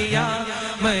दवरिया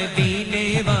मदीने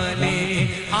वाले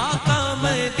आका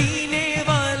मदीने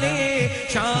वाले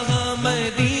शाह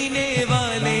मदीने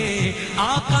वाले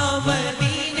आका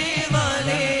मदीने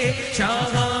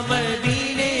शाह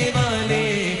मदीने वाले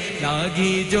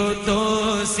लागी जो तो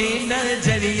सी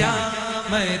नजरिया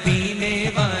मदीने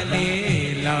वाले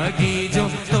लागी जो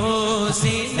तो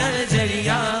सी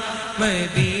नजरिया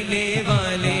मदीने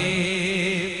वाले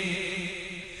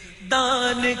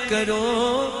दान करो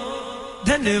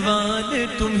धनवान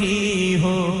तुम ही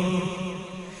हो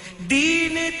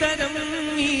दीन धर्म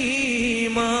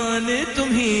ईमान तुम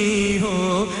ही हो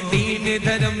दीन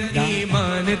धर्म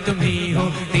ईमान तुम ही हो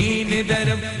दीन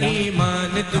धर्म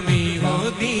ईमान तुम ही हो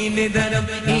दीन धर्म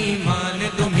ईमान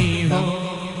तुम ही हो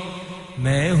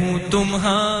मैं हूँ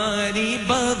तुम्हारी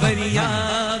बावरिया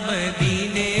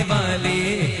मदीने वाले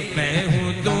मैं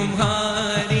हूँ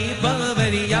तुम्हारी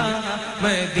बावरिया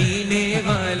मदीने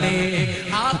वाले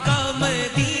आका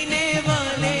मदीने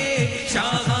वाले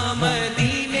शाह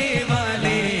मदीने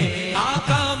वाले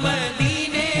आका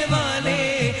मदीने वाले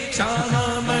शाह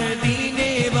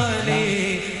मदीने वाले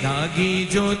लागी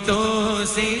जो तो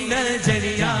से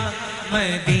नजरिया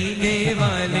मदीने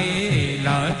वाले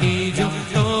लागी जो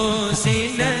तो से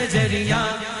नजरिया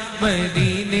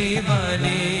मदीने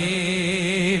वाले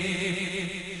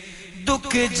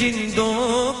दुख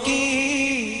जिंदों की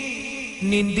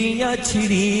निंदियां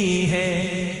छिड़ी है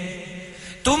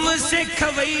तुमसे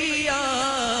खवैया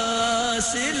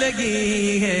आस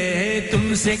लगी है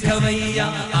तुमसे खवैया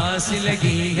आस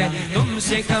लगी है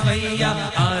तुमसे खवैया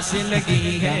आस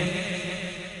लगी है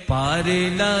पार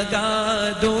लगा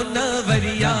दो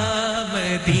नवरिया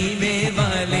मदीने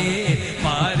वाले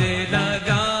पार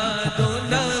लगा दो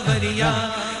नवरिया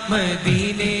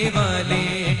मदीने वाले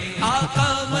आका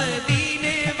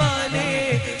मदीने वाले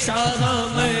शाह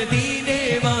मदीने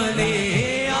वाले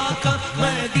आका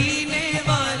मदीने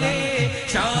वाले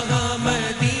शाह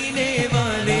मदीने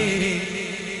वाले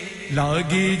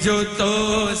लागी जो तो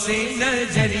से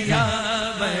नजरिया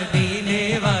मदीने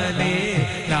वाले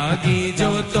लागी जो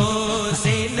तो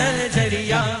से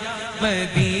नजरिया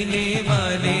मदीने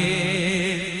वाले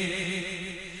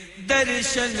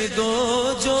दर्शन दो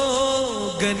जो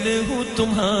गन हूँ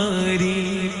तुम्हारी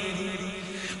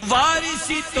वारिस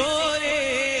तोरे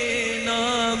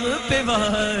नाम पे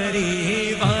वारी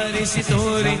वारिस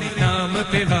तोरे नाम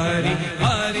पे वारी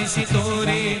वारिस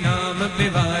तोरे नाम पे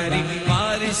वारी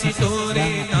वारिस तोरे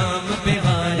नाम पे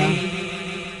वारी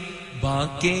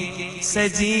बाके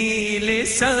सजीले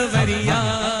सवरिया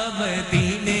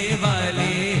मदीने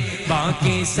वाले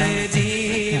बाके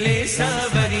सजीले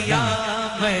सवरिया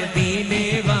मदीने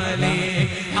वाले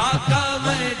आका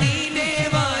मदीने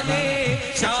वाले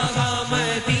शाह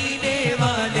मदीने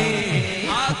वाले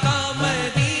आका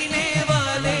मदीने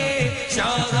वाले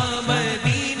शाह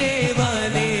मदीने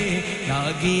वाले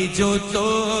लागी जो तो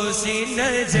से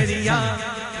नजरिया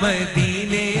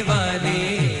मदीने वाले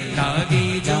लागी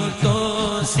जो तो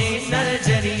से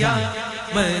नजरिया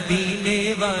मदीने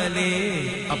वाले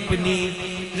अपनी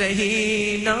रही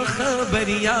ना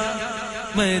खबरिया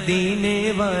मदीने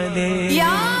वाले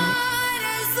या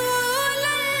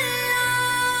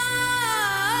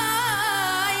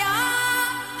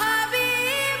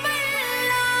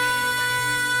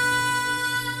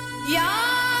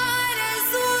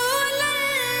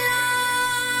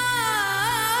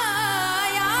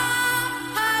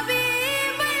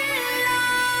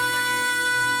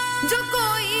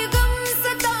को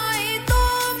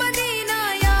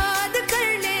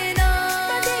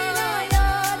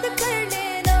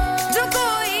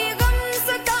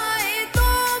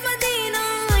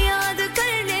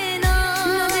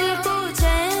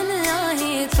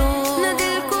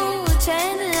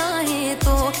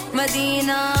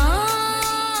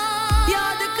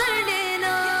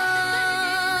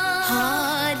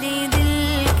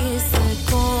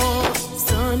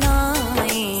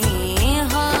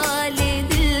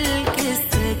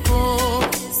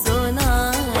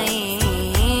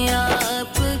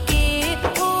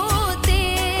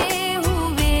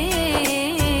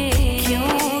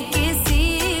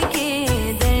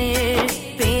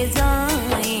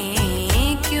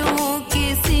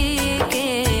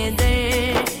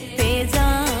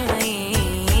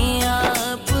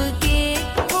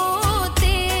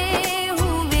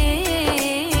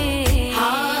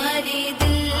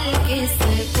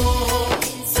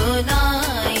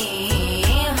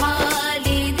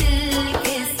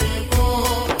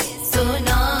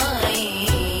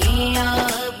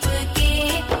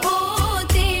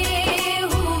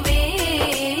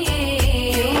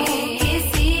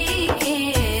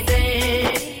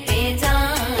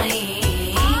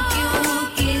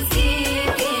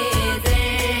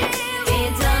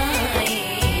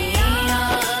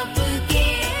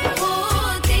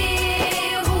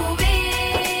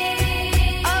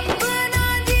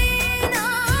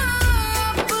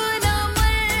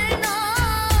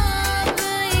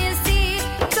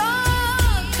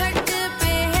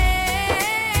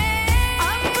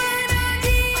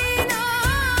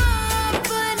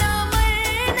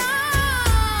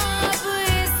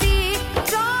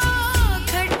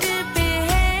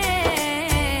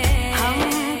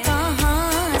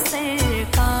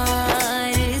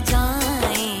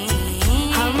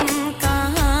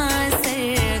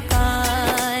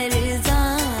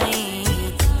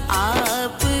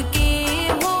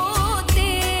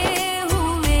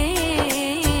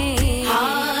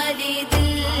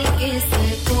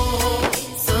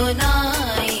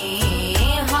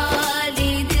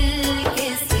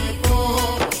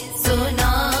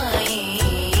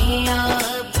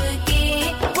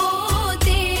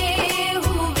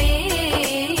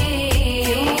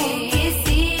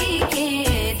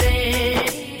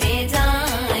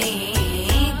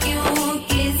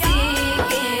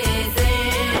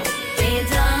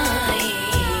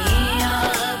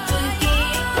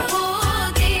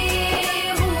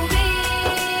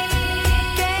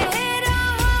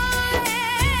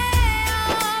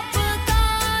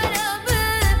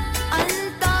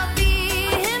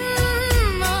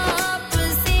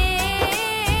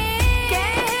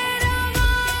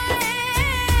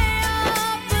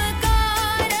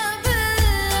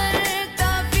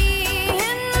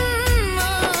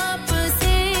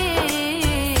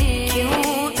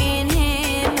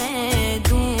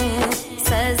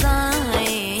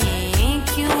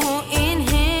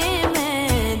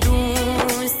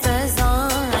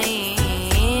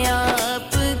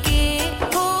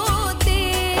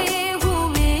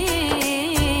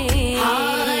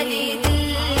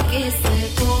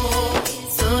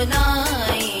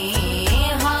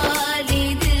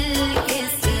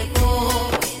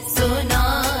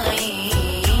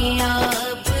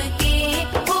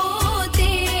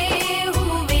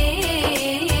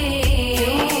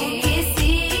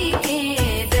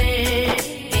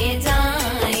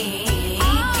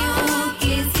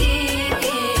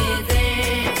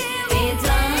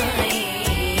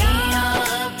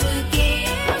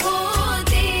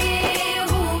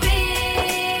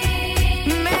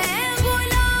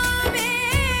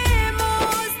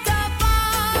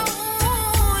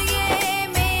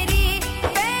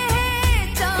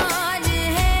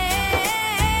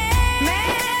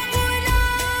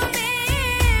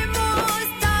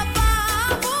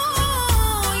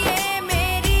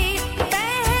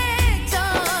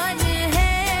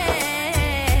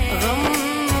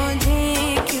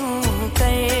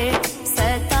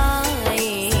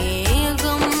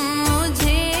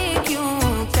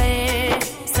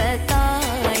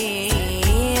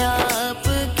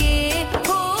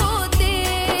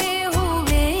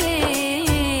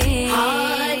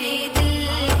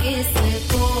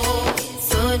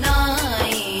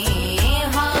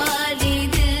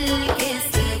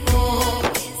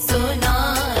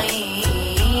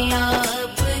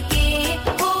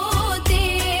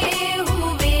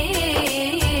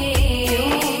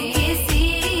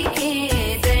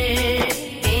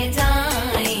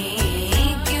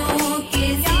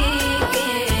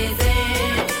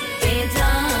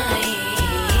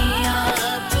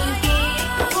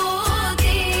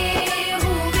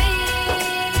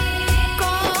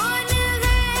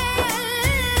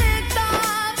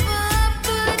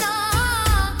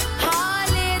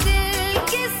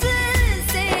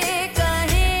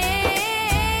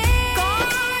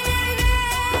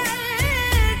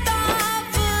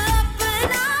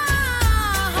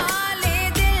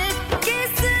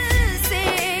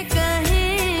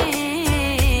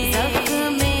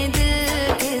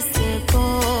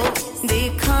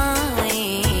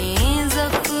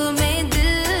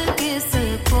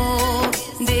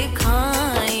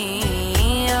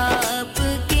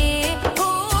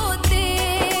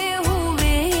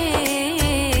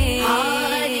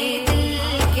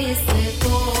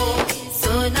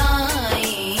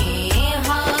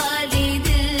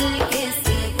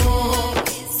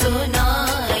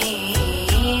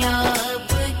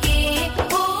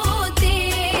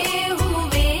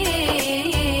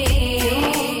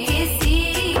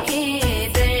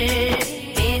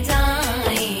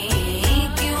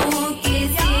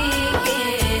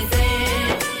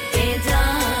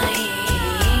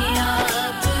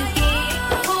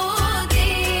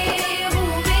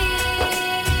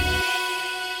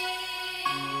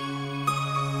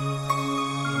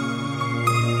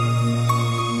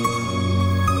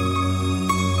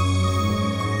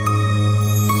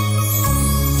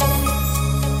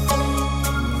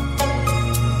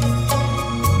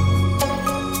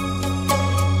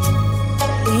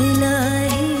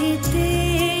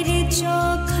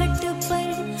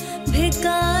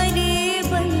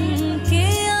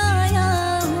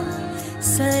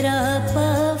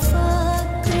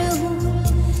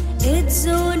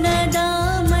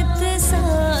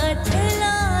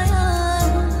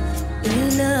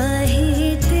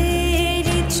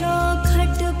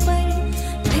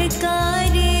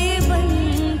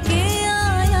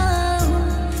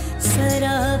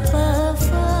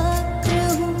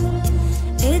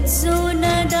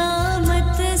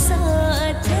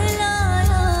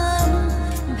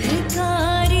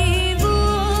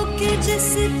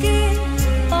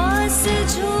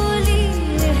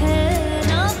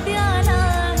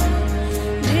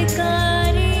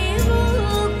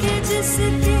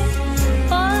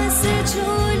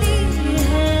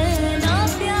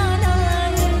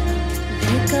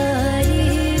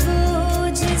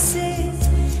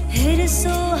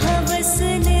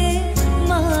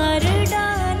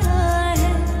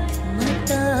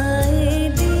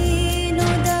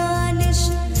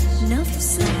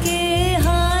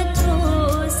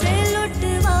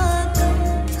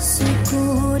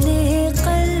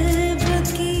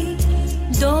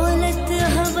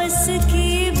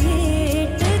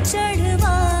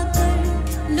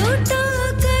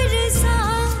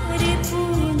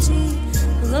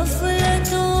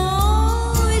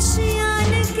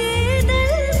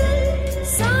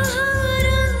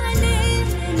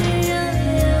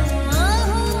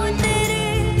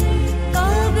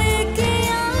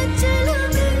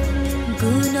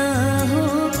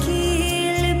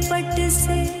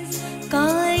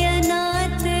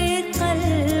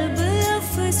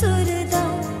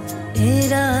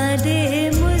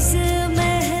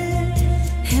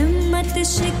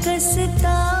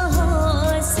शिकस्ता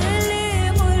हौसले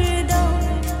मुर्दा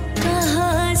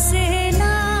कहाँ से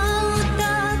लाऊं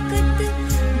ताकत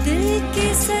दिल की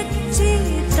सच्ची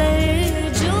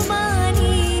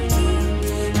तर्जुमानी की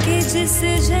कि जिस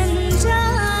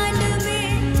जंजाल में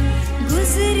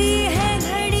गुजरी है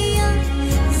घड़ियां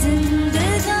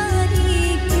जिंदगानी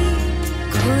की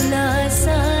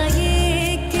खुलासा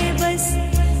ये कि बस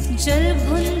जल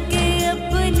भुन के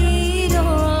अपनी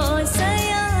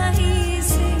रोसयाही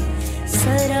से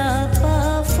सरापा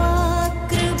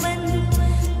फाक्र बन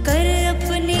कर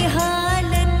अपनी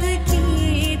हालत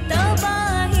की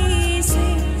तबाही से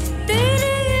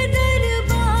तेरे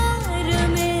दरबार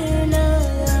में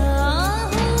लाया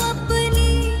हूँ अपनी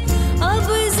अब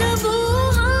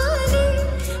ज़बूहानी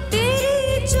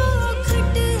तेरी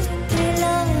चौखट के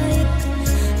लायक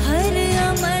हर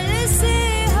अमल से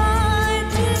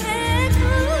हाथ है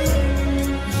खाली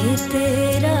ये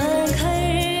तेरा घर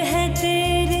है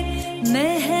तेरे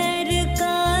महर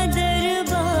का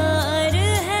दरबार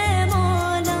है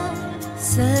मौला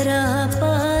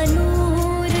सरापा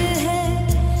नूर है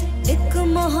एक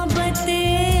मोहब्बते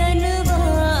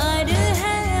अनवार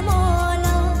है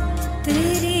मौला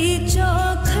तेरी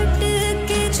चौखट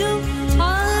के जो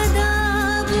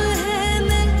आदाब है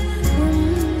मैं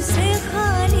उनसे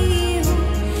खाली हूँ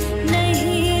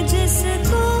नहीं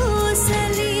जिसको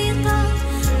सलीका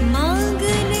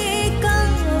मांगने का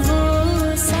वो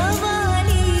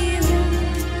सवाली हूँ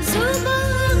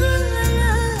ज़ुबान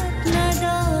गलत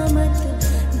नदामत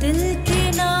दिल की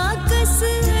नाकस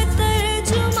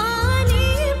तर्जुमानी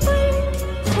पर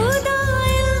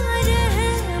खुदाया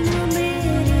रहम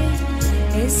मेरे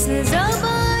इस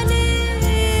ज़बानी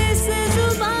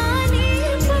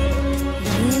पर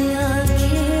ये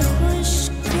आँखें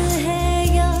खुश्क है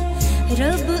या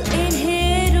रब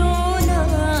इन्हें रोना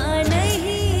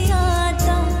नहीं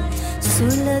आता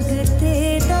सुलगते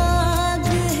दाग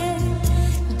है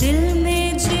दिल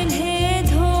में जिन्हें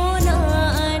धोना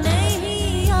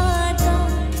नहीं आता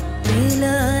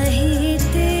इलाही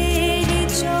तेरी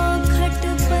चौखट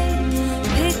पर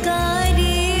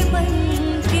भिखारी बन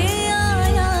के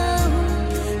आया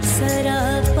हूँ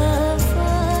सरापा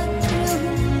फाक्र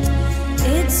हूँ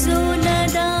इज्जो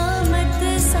नदामत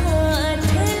साथ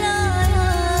लाया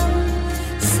हूँ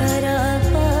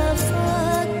सरापा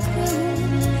फाक्र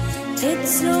हूँ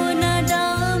इज्जो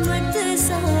नदामत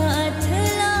साथ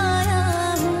लाया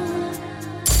हूँ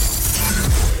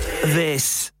This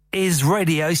is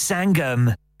Radio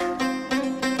Sangam.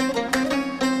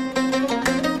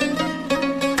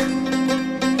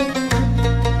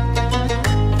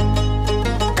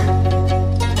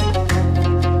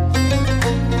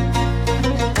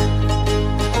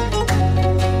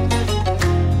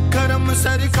 करम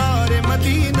सरकार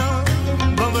मदीना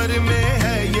बवर में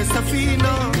है ये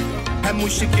सफीना है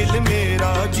मुश्किल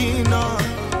मेरा जीना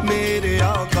मेरे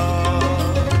आका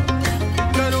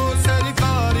करो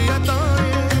सरकार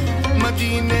अताएं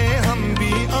मदीने हम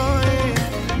भी आए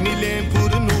मिले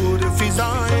पुर नूर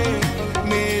फिजाएं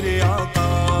मेरे आका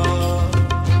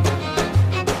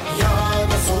या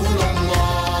रसूल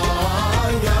अल्लाह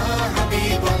या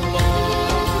हबीब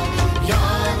अल्लाह या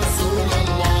रसूल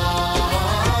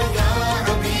अल्लाह या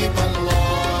हबीब अल्लाह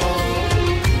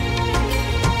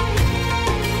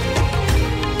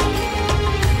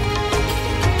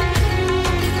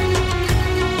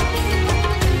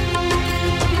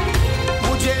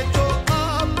मुझे तो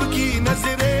आपकी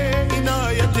नजरे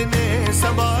इनायत ने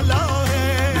संभाला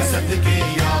है सदके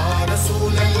या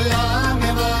रसूल अल्लाह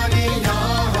में वाली या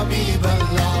हबीब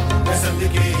अल्लाह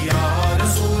सदके या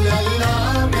रसूल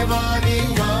अल्लाह में वाली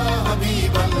या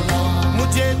हबीब अल्लाह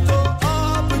मुझे तो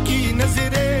आपकी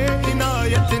नजरे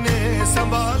इनायत ने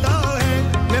संभाला है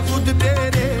मैं खुद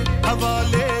तेरे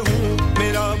हवाले हूँ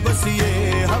मेरा बस ये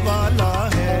हवाला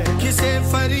है किसे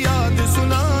फरियाद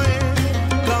सुनाए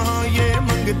कहाँ ये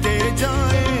मंगते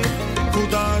जाए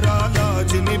खुदा रा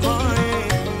लाज निभाए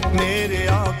मेरे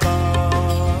आका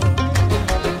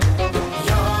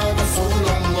या रसूल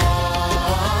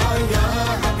अल्लाह या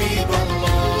हबीब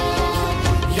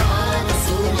अल्लाह या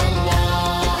रसूल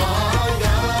अल्लाह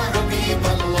या हबीब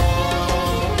अल्लाह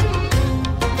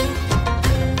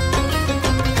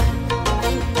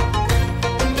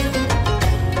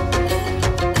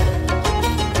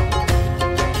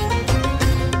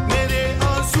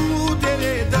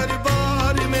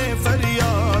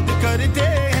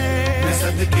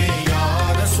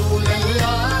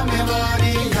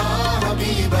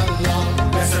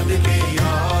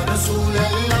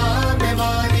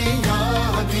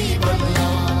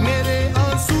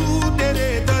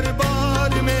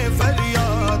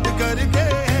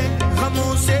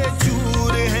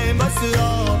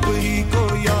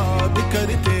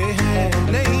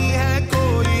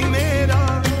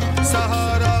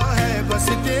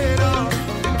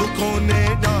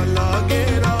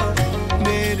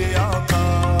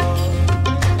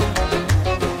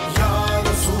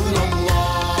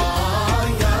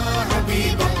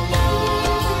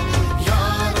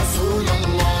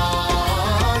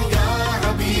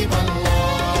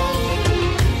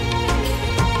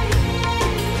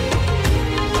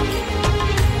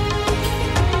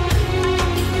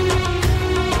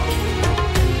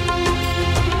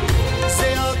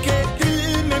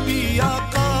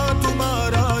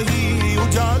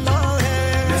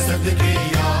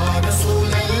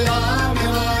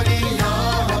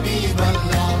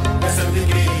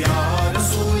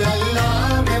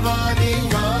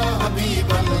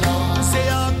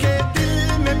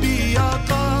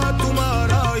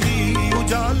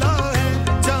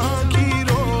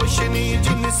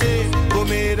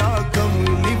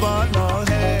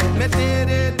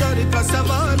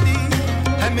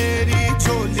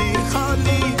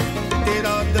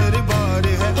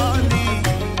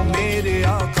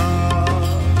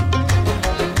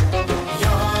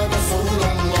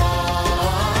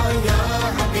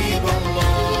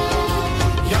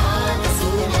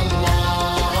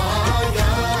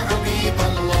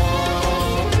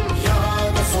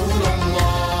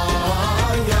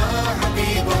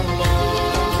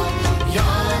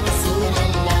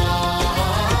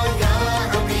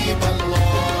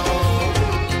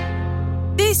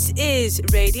is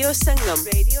Radio Sangam.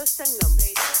 Radio Sangam.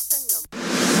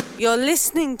 You're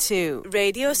listening to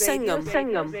Radio Sangam.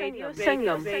 Sangam.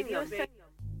 Sangam.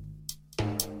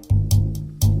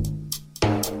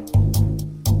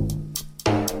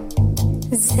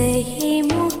 Zahi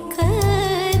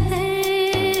muqaddar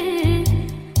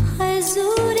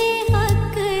hazur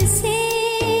haq se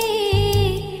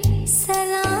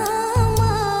salam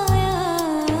aaya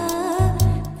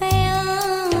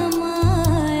peyam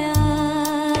aaya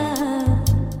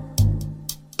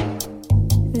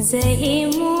zahi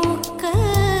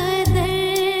muqaddar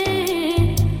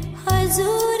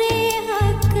hazur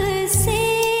haq se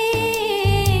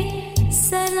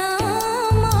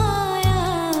salam aaya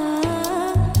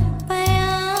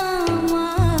peyam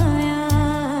aaya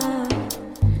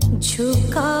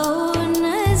झुकाओ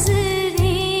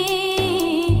नजरें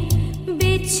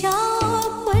बिछाओ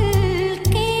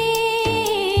पलकें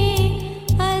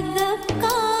अदब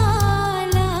का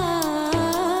आला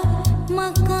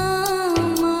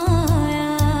मकाम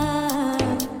आया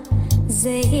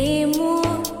ज़हे मुक़द्दर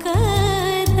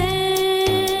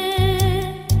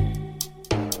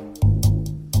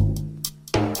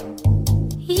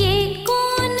ये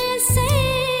कौन से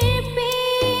पे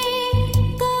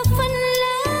कफन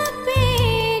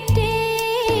लपेटे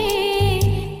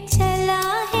चला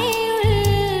है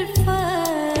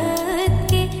उल्फत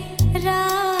के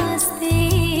रास्ते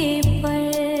पर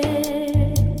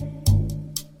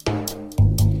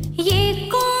ये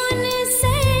कौन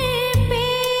से पे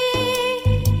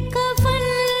कफन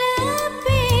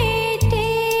लपेटे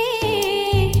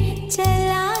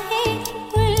चला है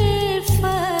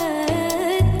उल्फत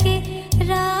के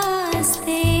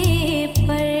रास्ते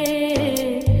पर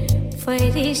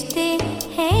फरिश्ते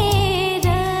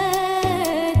हैरत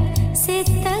से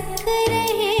तक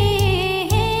रहे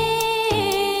हैं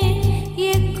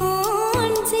ये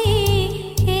कौन सी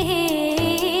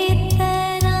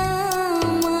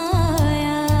एहतराम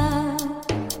आया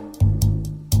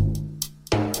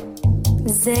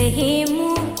ज़हे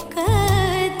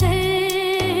मुक़द्दर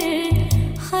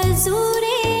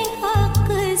हज़ूरे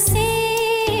हक़ से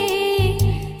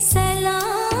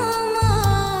सलाम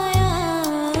आया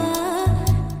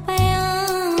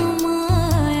पयाम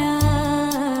आया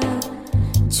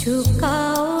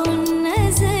झुकाओ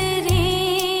नज़रें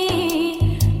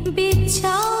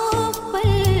बिछाओ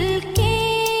पलकें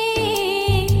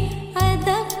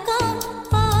अदब का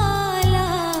आला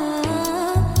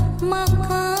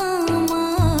मकाम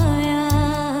आया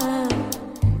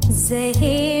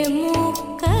ज़हे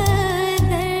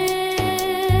मुक़द्दर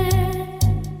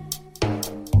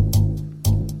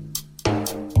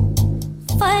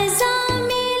फ़ज़ा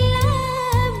में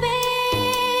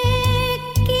लबैक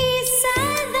की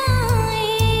सदाएं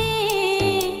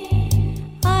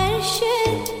अर्श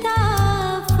ता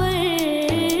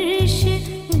फ़र्श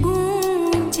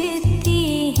गूंजती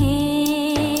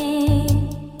हैं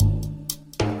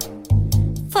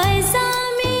फ़ज़ा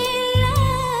में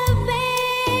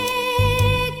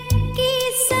लबैक की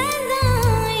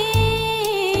सदाएं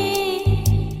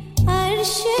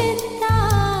अर्श ता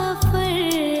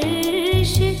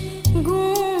फ़र्श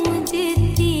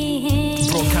गूंजती हैं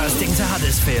Broadcasting to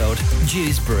Huddersfield,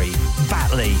 Dewsbury,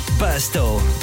 Batley, Birstall,